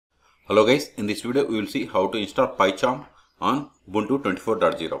Hello guys, in this video we will see how to install PyCharm on Ubuntu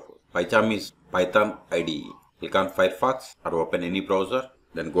 24.04. PyCharm is Python IDE. Click on Firefox or open any browser,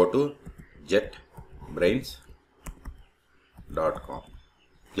 then go to jetbrains.com.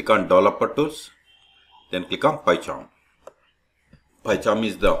 Click on Developer Tools, then click on PyCharm. PyCharm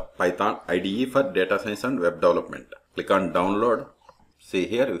is the Python IDE for data science and web development. Click on Download. See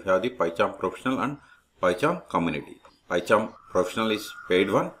here we have the PyCharm Professional and PyCharm Community. PyCharm Professional is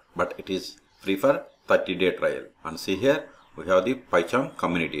paid one, but it is free for 30-day trial. And see here we have the PyCharm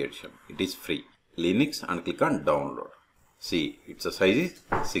Community Edition. It is free. Linux, and click on Download. See, its size is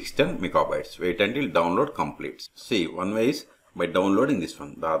 610 megabytes. Wait until download completes. See, one way is by downloading this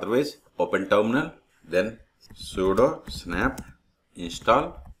one. The other way is open terminal, then sudo snap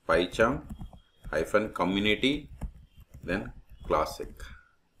install PyCharm -community, then classic,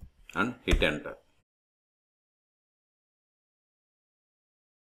 and hit enter.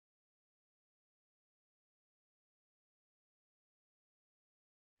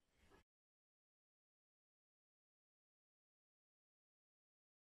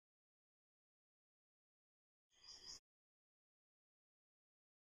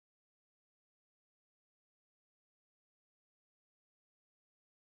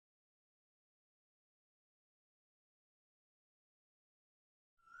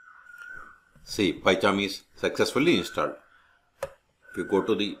 See, PyCharm is successfully installed. If you go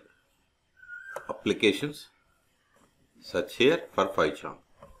to the applications, search here for PyCharm.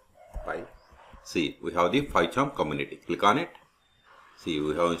 See, we have the PyCharm community. Click on it. See,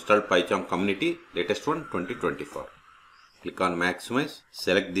 we have installed PyCharm community, latest one 2024. Click on maximize.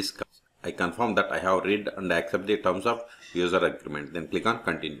 Select this. I confirm that I have read and accept the terms of user agreement. Then click on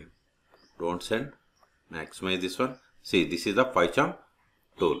continue. Don't send. Maximize this one. See, this is the PyCharm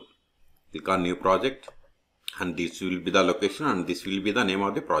tool. Click on new project, and this will be the location and this will be the name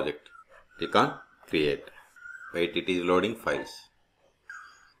of the project. Click on create. Wait, it is loading files.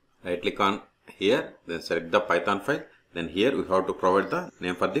 Right click on here, then select the Python file. Then here we have to provide the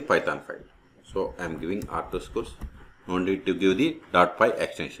name for the Python file. So I am giving R2 schools. No need to give the .py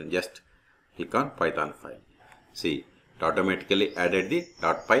extension. Just click on Python file. See, it automatically added the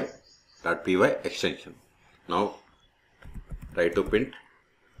 .py extension. Now try to print.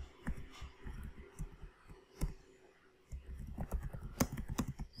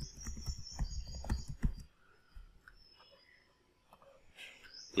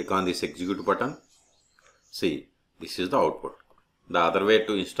 Click on this execute button. See, this is the output. The other way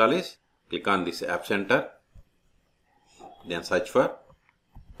to install is click on this app center, then search for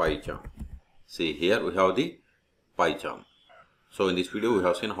PyCharm. See, here we have the PyCharm. So in this video we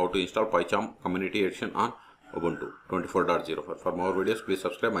have seen how to install PyCharm Community Edition on Ubuntu 24.04. For more videos, please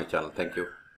subscribe my channel. Thank you.